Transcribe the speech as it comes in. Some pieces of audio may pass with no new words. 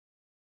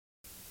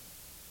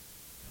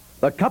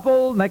The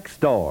Couple Next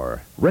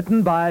Door,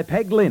 written by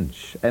Peg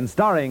Lynch and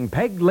starring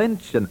Peg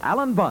Lynch and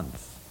Alan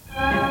Bunce.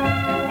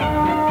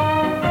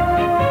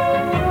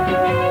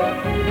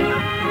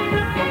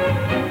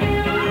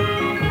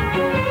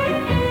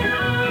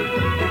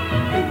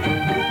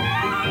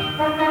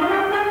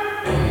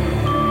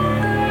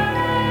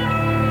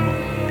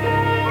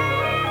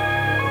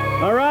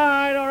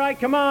 All right,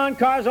 come on.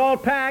 Car's all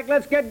packed.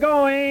 Let's get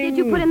going. Did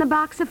you put in the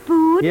box of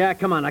food? Yeah,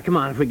 come on.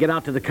 If we get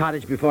out to the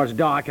cottage before it's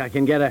dark, I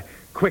can get a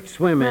quick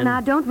swim in. Well, now,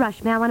 don't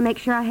rush me. I want to make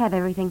sure I have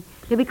everything.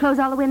 Did we close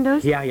all the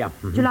windows? Yeah.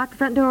 Mm-hmm. Did you lock the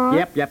front door?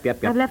 Yep.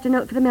 I've left a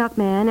note for the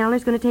milkman.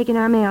 Elner's going to take in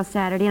our mail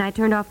Saturday, and I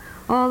turned off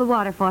all the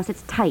water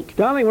faucets tight.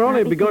 Darling, we're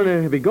only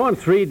going to be going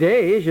 3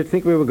 days. You'd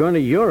think we were going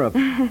to Europe.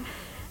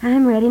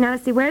 I'm ready. Now,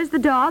 let's see. Where's the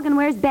dog and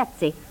where's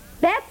Betsy?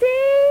 Betsy!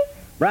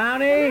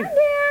 Brownie! Come on,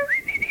 dear.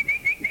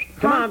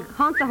 Come on.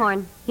 Honk the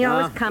horn. He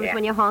always comes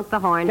when you honk the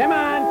horn. Come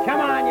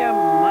on, you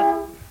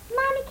mutt.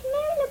 Mommy, can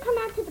Mary Lou come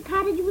out to the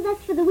cottage with us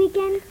for the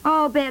weekend?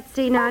 Oh,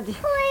 Betsy, now... Please.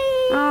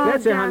 Oh,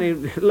 That's it, honey.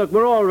 Look,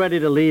 we're all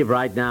ready to leave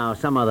right now.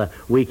 Some other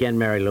weekend,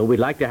 Mary Lou. We'd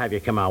like to have you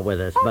come out with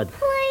us, but...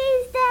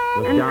 Please, Dad.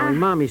 Look, darling,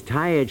 Mommy's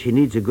tired. She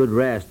needs a good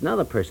rest.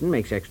 Another person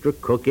makes extra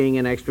cooking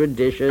and extra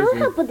dishes. I'll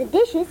help with the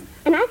dishes,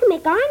 and I can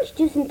make orange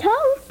juice and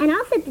toast. And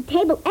I'll set the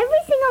table every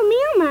single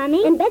meal,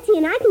 Mommy. And Betsy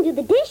and I can do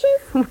the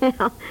dishes.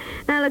 Well,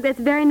 now, look, that's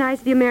very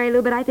nice of you, Mary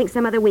Lou, but I think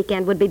some other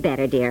weekend would be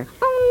better, dear.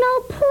 Oh,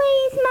 no,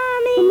 please,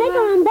 Mommy. We'll make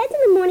our own beds in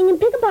the morning and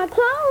pick up our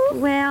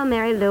clothes. Well,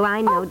 Mary Lou,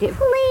 I know, dear.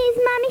 Please,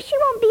 Mommy, she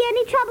won't be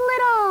any trouble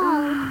at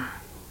all.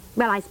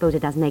 Well, I suppose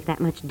it doesn't make that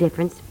much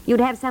difference. You'd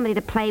have somebody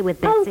to play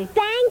with, Betsy. Oh,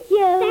 thank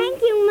you.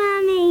 Thank you,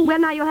 Mommy. Well,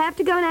 now, you'll have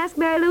to go and ask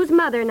Mary Lou's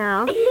mother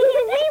now. we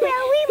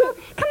will.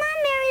 Come on,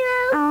 Mary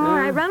Lou. All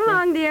right, run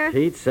along, dear.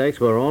 Pete's sakes,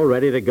 we're all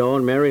ready to go,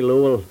 and Mary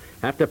Lou will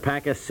have to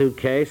pack a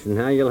suitcase, and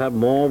now you'll have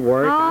more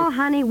work. Oh,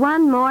 honey,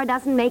 one more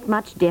doesn't make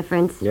much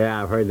difference.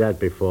 Yeah, I've heard that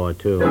before,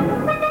 too.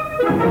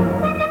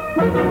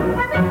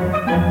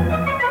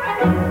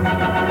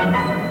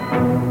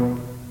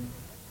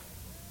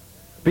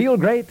 Feel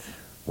great?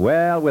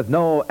 Well, with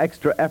no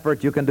extra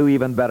effort, you can do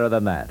even better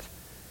than that.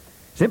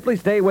 Simply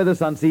stay with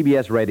us on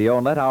CBS Radio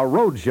and let our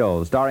road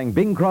show starring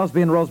Bing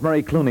Crosby and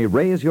Rosemary Clooney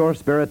raise your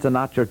spirits a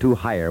notch or two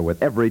higher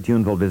with every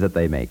tuneful visit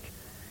they make.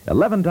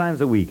 11 times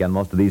a week on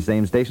most of these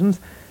same stations,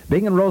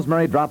 Bing and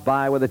Rosemary drop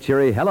by with a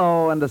cheery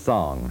hello and a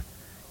song.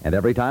 And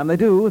every time they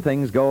do,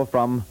 things go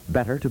from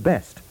better to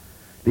best.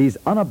 These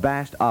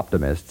unabashed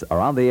optimists are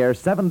on the air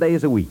 7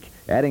 days a week,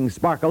 adding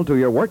sparkle to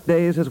your work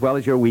days as well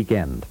as your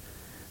weekend.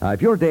 Now,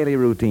 if your daily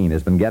routine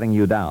has been getting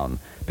you down,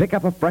 pick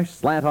up a fresh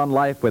slant on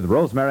life with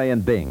Rosemary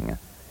and Bing.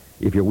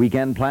 If your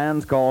weekend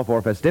plans call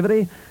for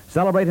festivity,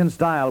 celebrate in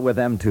style with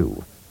them,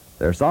 too.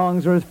 Their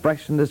songs are as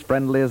fresh and as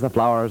friendly as the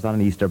flowers on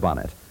an Easter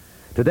bonnet.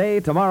 Today,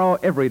 tomorrow,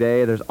 every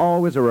day, there's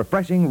always a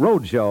refreshing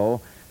road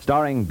show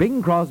starring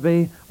Bing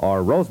Crosby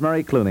or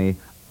Rosemary Clooney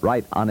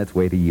right on its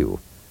way to you.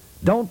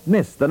 Don't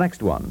miss the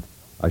next one,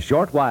 a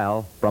short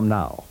while from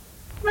now.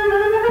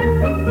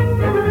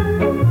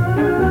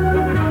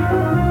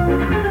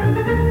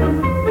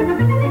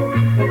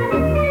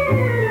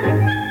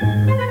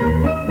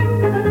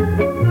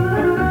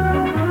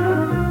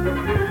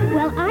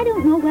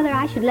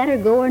 I should let her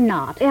go or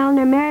not.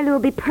 Elner, Mary Lou will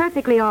be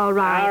perfectly all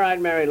right. All right,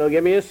 Mary Lou,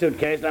 give me a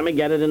suitcase. Let me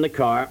get it in the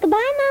car.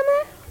 Goodbye,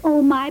 Mama.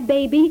 Oh, my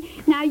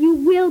baby. Now you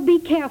will be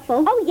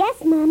careful. Oh,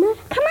 yes, Mama.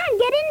 Come on,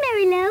 get in,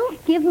 Mary Lou.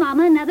 Give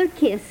Mama another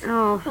kiss.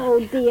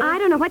 Oh, dear. I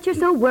don't know what you're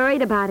so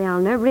worried about,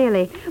 Elner,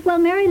 really. Well,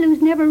 Mary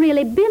Lou's never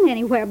really been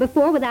anywhere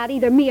before without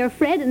either me or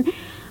Fred, and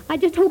I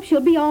just hope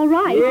she'll be all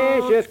right.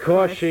 Yes, of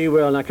course she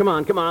will. Now, come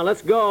on,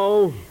 let's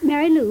go.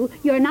 Mary Lou,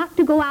 you're not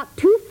to go out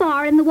too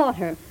far in the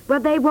water. Well,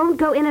 they won't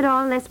go in at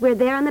all unless we're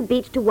there on the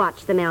beach to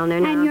watch them,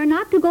 Elner. Now. And you're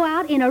not to go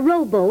out in a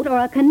rowboat or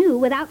a canoe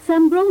without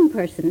some grown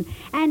person.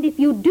 And if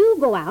you do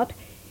go out,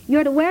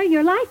 you're to wear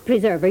your life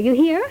preserver, you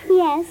hear?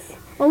 Yes.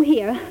 Oh,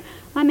 here.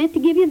 I meant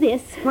to give you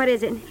this. What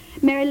is it?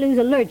 Mary Lou's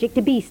allergic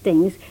to bee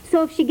stings,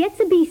 so if she gets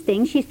a bee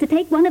sting, she's to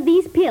take one of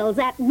these pills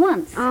at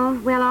once.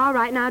 Oh, well, all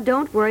right. Now,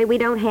 don't worry. We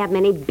don't have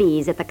many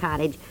bees at the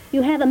cottage.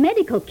 You have a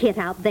medical kit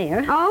out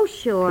there. Oh,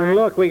 sure.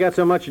 Look, we got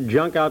so much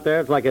junk out there,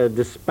 it's like a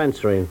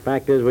dispensary.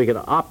 Fact is, we could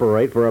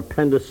operate for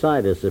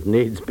appendicitis if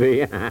needs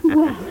be.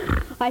 Well,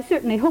 I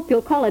certainly hope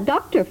you'll call a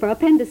doctor for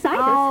appendicitis.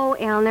 Oh,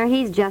 Elner,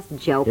 he's just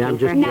joking. Yeah, I'm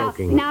just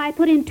joking. Now I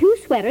put in 2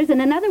 sweaters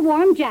and another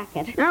warm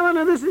jacket.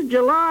 Eleanor, this is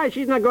July.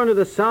 She's not going to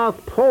the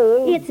South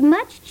Pole. It's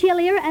much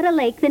chillier at a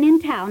lake than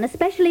in town,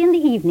 especially in the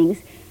evenings.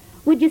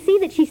 Would you see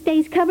that she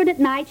stays covered at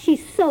night?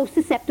 She's so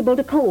susceptible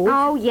to colds.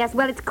 Oh, yes.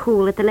 Well, it's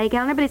cool at the lake,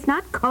 Elner, but it's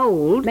not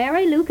cold.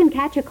 Mary Lou can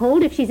catch a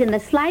cold if she's in the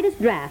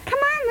slightest draft. Come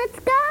on, let's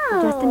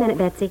go. Just a minute,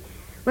 Betsy.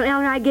 Well,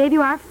 Elner, I gave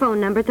you our phone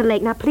number at the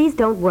lake. Now, please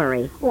don't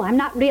worry. Oh, I'm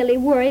not really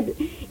worried.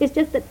 It's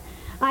just that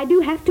I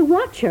do have to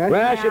watch her.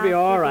 Well, she'll be Yeah,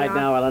 all she'll be right all-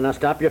 now, Eleanor.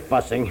 Stop your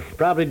fussing.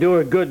 Probably do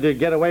her good to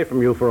get away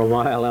from you for a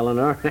while,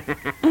 Eleanor. Goodbye,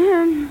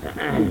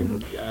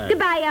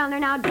 Eleanor.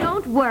 Now,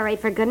 don't worry,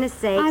 for goodness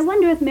sakes. I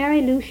wonder if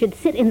Mary Lou should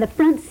sit in the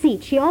front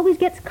seat. She always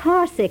gets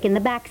car sick in the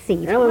back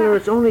seat. Eleanor,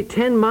 it's only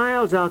 10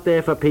 miles out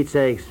there, for Pete's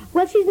sakes.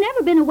 Well, she's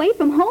never been away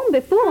from home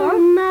before.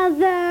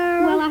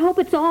 Mother. Well, I hope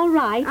it's all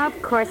right.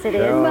 Of course it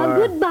is. Sure. Well,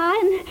 goodbye,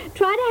 and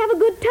try to have a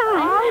good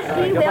time. Oh,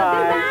 she will.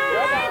 Goodbye.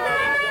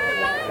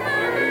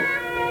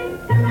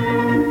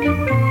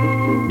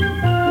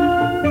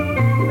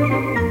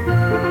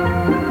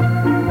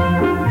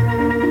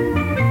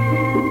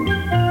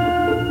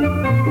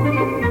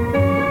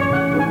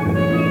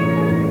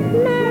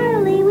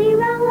 Merrily we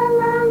roll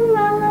along,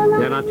 roll along.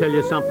 Then I'll tell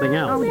you something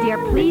else. Oh, dear,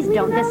 please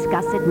don't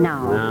discuss it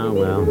now. Oh,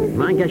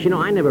 well. I guess,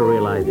 I never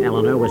realized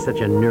Eleanor was such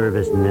a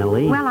nervous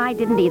Nellie. Well, I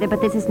didn't either,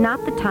 but this is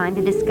not the time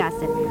to discuss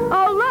it.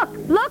 Oh, look!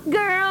 Look,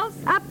 girls!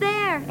 Up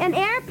there! An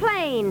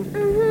airplane!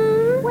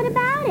 What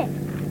about it?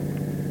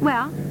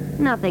 Well,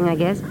 nothing, I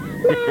guess.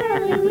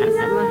 Merrily we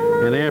roll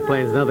along. An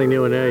airplane's nothing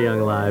new in their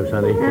young lives,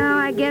 honey. No,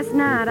 I guess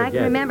not. I can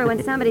Forget. remember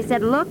when somebody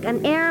said, look,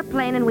 an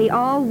airplane, and we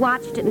all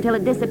watched it until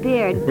it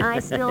disappeared. I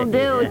still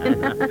do.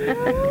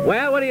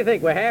 Well, what do you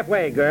think? We're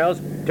halfway,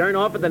 girls. Turn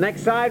off at the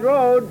next side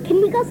road.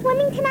 Can we go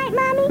swimming tonight,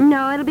 Mommy?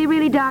 No, it'll be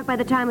really dark by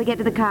the time we get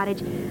to the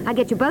cottage. I'll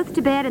get you both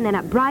to bed, and then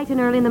up bright and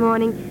early in the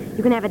morning,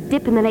 you can have a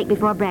dip in the lake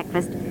before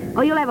breakfast.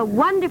 Oh, you'll have a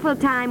wonderful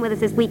time with us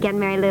this weekend,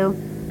 Mary Lou.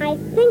 I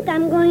think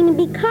I'm going to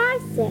be car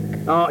sick.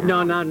 Oh,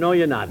 no,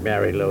 you're not,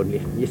 Mary Lou.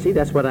 You see,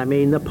 that's what I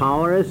mean. The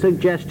power of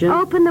suggestion.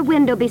 Open the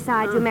window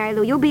beside you, Mary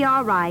Lou. You'll be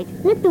all right.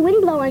 Let the wind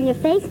blow on your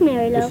face,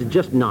 Mary Lou. This is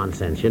just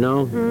nonsense,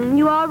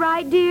 You all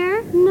right,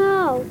 dear?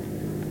 No.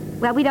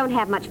 Well, we don't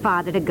have much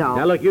farther to go.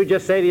 Now, look, you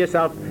just say to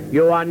yourself,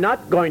 you are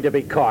not going to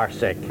be car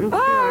sick.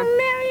 Oh,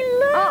 Mary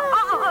Lou.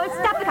 Oh,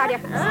 stop the car, dear.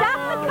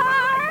 Stop the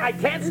car! I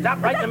can't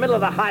stop right in the middle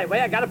of the highway.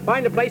 I gotta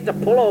find a place to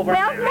pull over.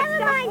 Well, Never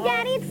mind,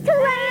 Daddy. It's too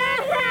late.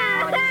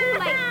 Too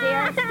late,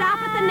 dear. Stop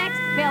at the next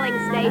filling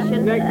station.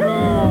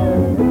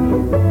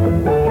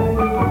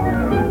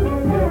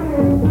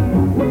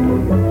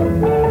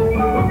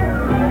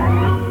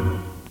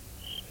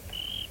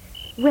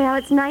 Well,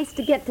 it's nice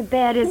to get to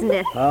bed, isn't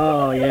it?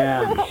 Oh,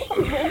 yeah.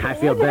 I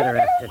feel better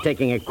after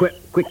taking a quick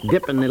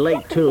dip in the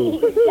lake, too.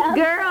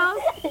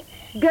 Girls!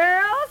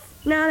 Girls!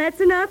 Now, that's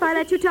enough. I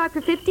let you talk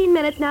for 15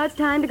 minutes. Now it's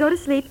time to go to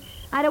sleep.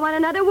 I don't want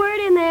another word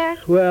in there.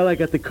 Well, I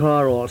got the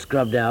car all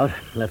scrubbed out.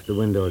 Left the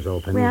windows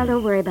open. Well,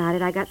 don't worry about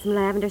it. I got some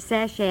lavender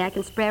sachet I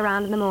can spray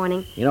around in the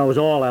morning. It was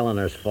all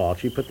Eleanor's fault.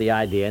 She put the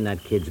idea in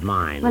that kid's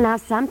mind. Well, now,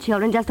 some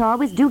children just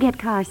always do get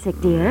car sick,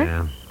 dear.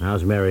 Yeah.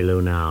 How's Mary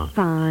Lou now?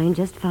 Fine,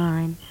 just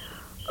fine.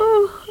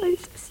 Oh, I'm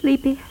so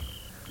sleepy.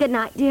 Good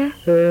night, dear.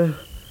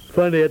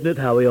 Funny, isn't it,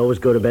 how we always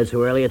go to bed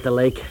so early at the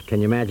lake? Can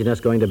you imagine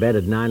us going to bed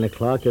at 9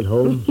 o'clock at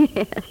home?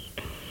 Yes.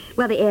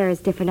 Well, the air is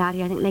different out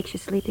here. I think it makes you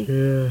sleepy.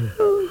 Yeah.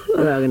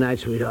 Well, good night,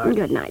 sweetheart.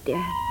 Good night,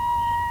 dear.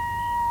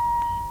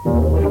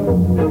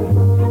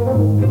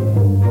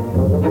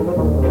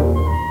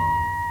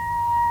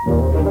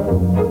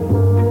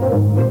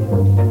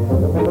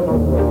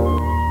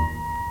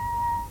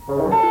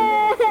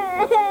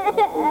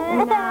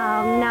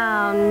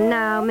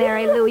 No,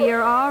 Mary Lou,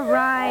 you're all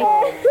right.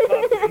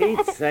 For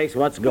Pete's sakes,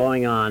 what's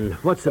going on?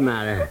 What's the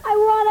matter? I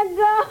want to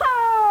go home.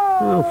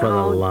 Oh, for the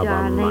love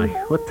darling. of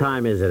Mike. What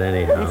time is it,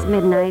 anyhow? It's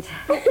midnight.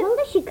 I told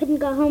her she couldn't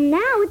go home now.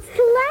 It's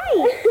too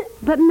late.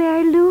 But,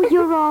 Mary Lou,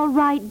 you're all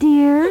right,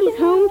 dear. She's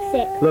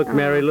homesick. Look,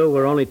 Mary Lou,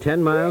 we're only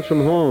 10 miles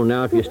from home.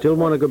 Now, if you still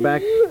want to go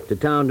back to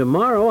town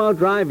tomorrow, I'll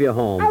drive you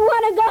home. I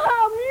want to go home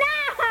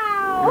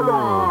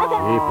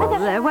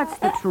now. What's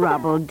the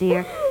trouble,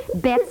 dear?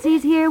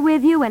 Betsy's here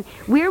with you, and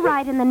we're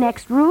right in the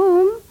next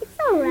room. It's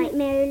all right,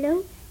 Mary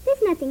Lou.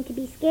 There's nothing to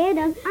be scared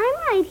of. I'm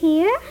right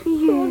here.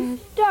 Yes.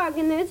 It's dark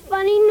and there's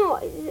funny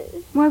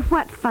noises. Well,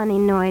 what funny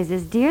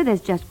noises, dear?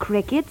 There's just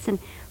crickets and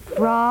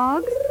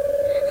frogs.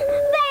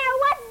 There,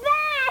 what's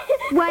that?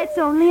 Why, it's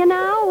only an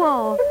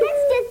owl.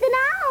 It's just an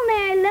owl,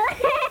 Mary Lou.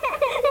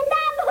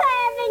 Stop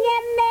laughing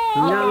at me.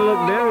 Now, look,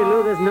 Mary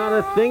Lou, there's not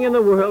a thing in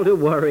the world to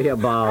worry I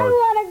about.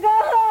 want to go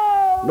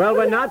home. Well,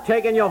 we're not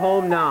taking you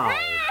home now.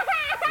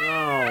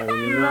 Oh,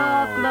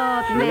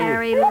 Look,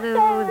 Mary Lou,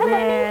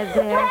 there.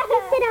 Have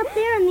to sit up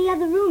there in the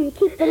other room and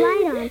keep the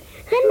light on.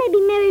 Then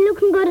maybe Mary Lou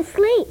can go to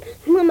sleep.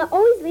 Mama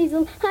always leaves the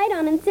light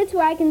on and sits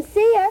where I can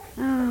see her.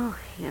 Oh,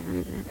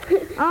 heavens.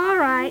 All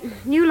right,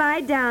 you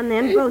lie down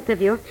then, both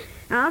of you.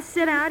 I'll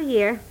sit out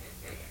here.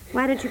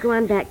 Why don't you go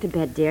on back to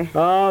bed, dear?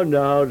 Oh,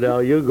 no,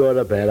 you go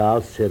to bed.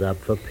 I'll sit up,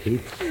 for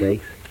Pete's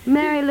sake.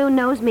 Mary Lou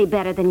knows me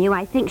better than you.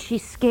 I think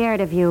she's scared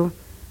of you.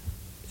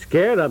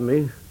 Scared of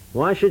me?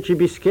 Why should she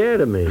be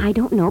scared of me? I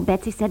don't know.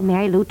 Betsy said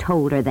Mary Lou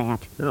told her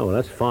that. Oh, well,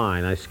 that's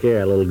fine. I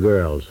scare little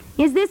girls.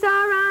 Is this all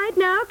right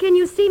now? Can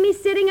you see me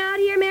sitting out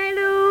here, Mary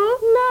Lou?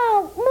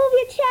 No, move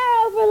your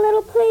chair over a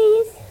little,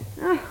 please.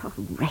 Oh,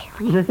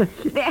 really?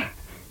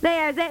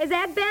 There. Is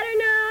that better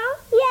now?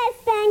 Yes,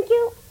 thank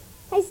you.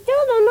 I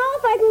still don't know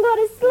if I can go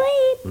to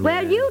sleep.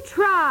 Well, you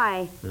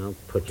try. I'll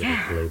put you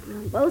to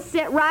sleep. We'll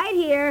sit right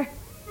here.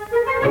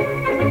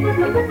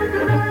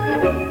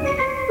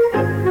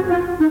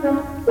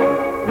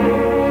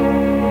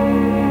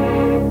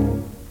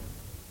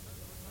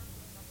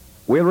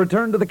 We'll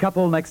return to the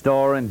couple next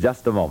door in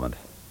just a moment.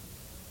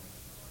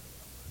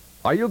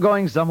 Are you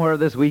going somewhere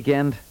this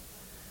weekend?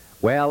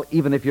 Well,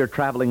 even if you're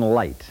traveling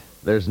light,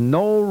 there's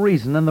no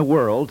reason in the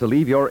world to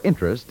leave your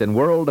interest in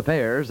world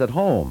affairs at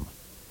home.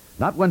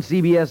 Not when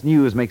CBS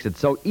News makes it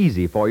so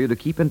easy for you to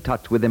keep in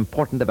touch with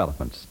important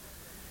developments.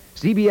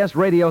 CBS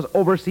Radio's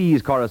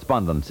overseas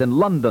correspondents in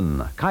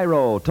London,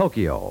 Cairo,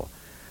 Tokyo.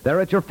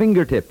 They're at your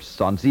fingertips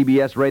on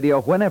CBS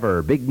Radio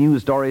whenever big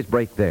news stories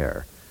break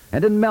there.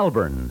 And in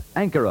Melbourne,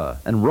 Ankara,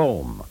 and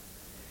Rome.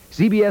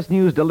 CBS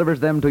News delivers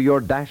them to your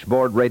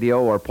dashboard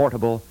radio or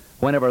portable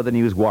whenever the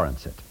news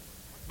warrants it.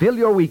 Fill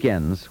your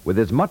weekends with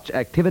as much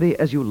activity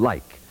as you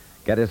like.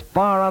 Get as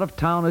far out of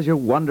town as your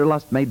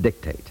wanderlust may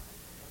dictate.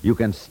 You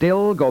can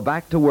still go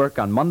back to work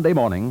on Monday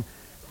morning,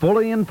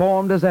 fully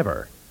informed as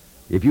ever,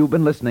 if you've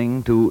been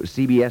listening to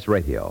CBS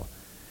Radio.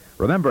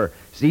 Remember,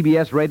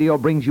 CBS Radio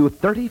brings you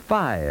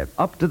 35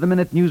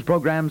 up-to-the-minute news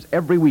programs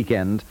every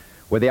weekend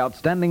with the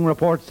outstanding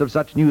reports of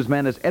such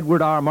newsmen as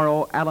Edward R.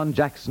 Murrow, Alan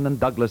Jackson, and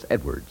Douglas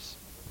Edwards.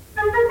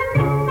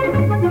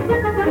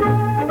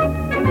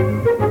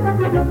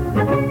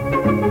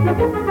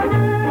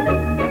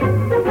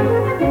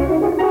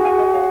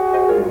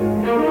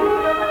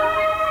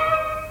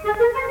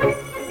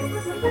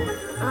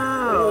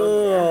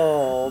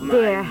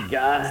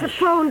 The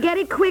phone. Get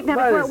it quick now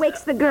before it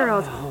wakes the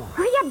girls.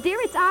 Hurry up, dear.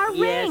 It's our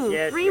ring.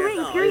 Yes, 3 rings.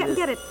 Oh, Hurry up and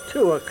get it.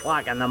 2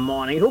 o'clock in the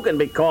morning. Who can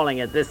be calling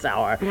at this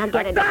hour? Now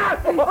get it.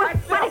 What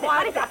is it?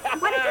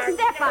 What did you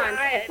step on?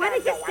 What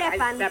did you step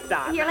on? stepped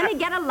on. Here, let me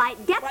get a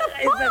light. Get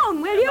the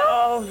phone, will you?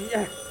 Oh,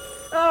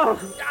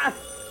 yeah.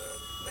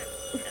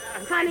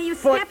 Honey, you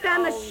stepped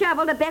on the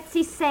shovel to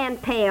Betsy's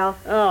sand pail.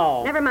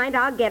 Oh. Never mind,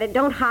 I'll get it.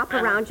 Don't hop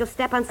around. You'll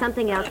step on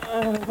something else.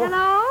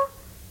 Hello?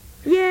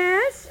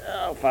 Yes?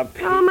 Oh, for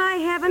Pete's Oh, my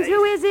heavens. sake.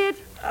 Who is it?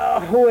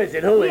 Who is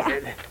it? Who is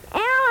it?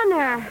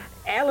 Eleanor.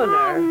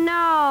 Eleanor? Oh,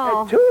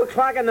 no. At 2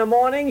 o'clock in the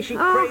morning? She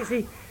Oh.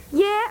 crazy?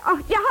 Yeah? Oh,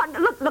 yeah.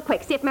 Look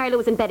quick. See if Mary Lou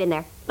is in bed in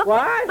there. Look,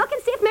 What? Look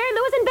and see if Mary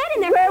Lou is in bed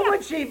in there. Where Hurry up.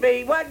 would she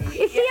be? What?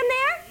 Is she in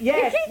there?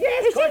 Yes, Is she?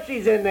 yes, Is of course she?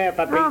 she's in there,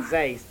 for Oh. Pete's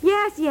sakes.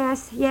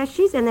 Yes,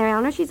 she's in there,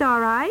 Eleanor. She's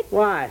all right.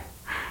 Why?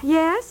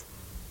 Yes?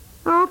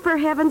 Oh, for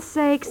heaven's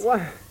sakes.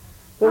 What?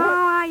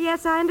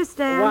 Yes, I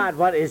understand. What?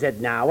 What is it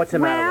now? What's the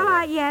matter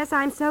with it? Yes,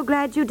 I'm so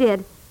glad you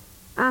did.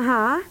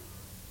 Uh-huh.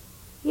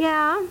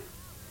 Yeah.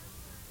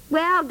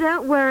 Well,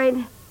 don't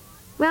worry.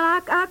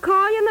 Well, I'll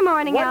call you in the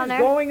morning, What is Eleanor.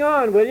 going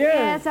on, will you?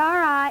 Yes, all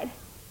right.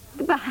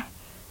 Goodbye.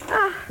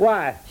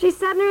 Why? She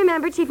suddenly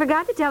remembered she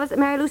forgot to tell us that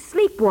Mary Lou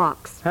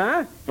sleepwalks.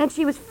 Huh? And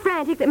she was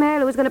frantic that Mary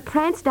Lou was going to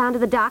prance down to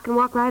the dock and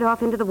walk right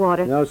off into the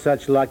water. No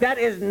such luck. That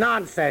is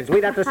nonsense.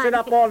 We'd have to sit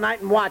up all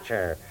night and watch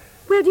her.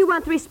 Well, do you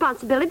want the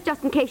responsibility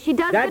just in case she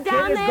does That go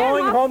down kid is there?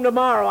 going Well, home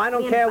tomorrow. I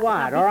don't care Now,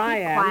 what, be or I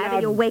am. quiet, Now-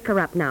 or you'll wake her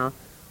up now.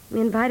 We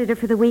invited her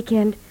for the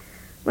weekend.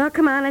 Well,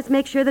 come on, let's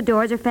make sure the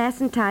doors are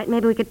fastened tight.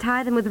 Maybe we could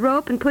tie them with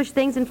rope and push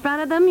things in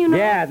front of them, you know?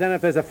 Yeah, then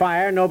if there's a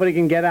fire, nobody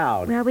can get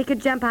out. Well, we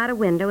could jump out a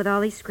window with all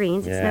these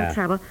screens. It's Yeah. no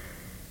trouble.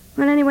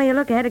 Well, any way you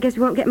look at it, I guess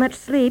we won't get much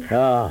sleep.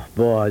 Oh,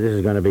 boy, this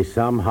is going to be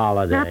some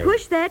holiday. Now,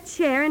 push that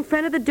chair in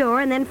front of the door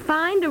and then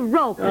find a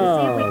rope and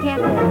see if we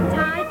can't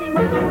tie things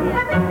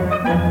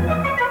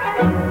together.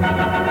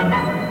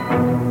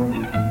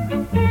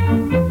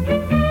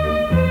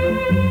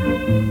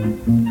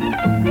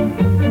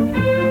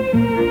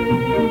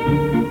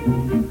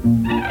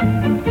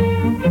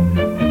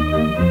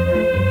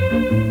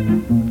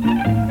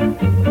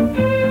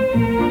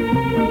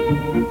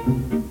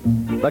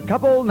 The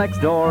Couple Next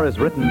Door is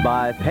written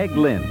by Peg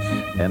Lynch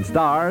and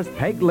stars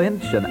Peg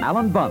Lynch and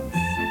Alan Bunce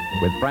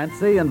with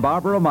Francie and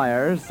Barbara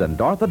Myers and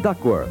Dorothy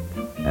Duckworth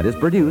and is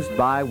produced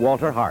by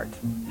Walter Hart.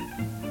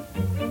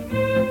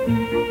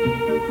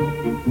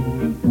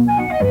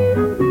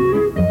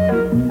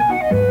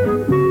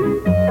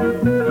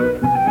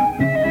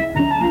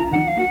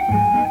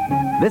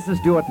 This is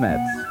Stuart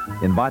Metz,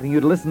 inviting you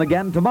to listen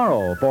again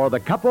tomorrow for The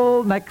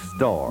Couple Next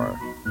Door.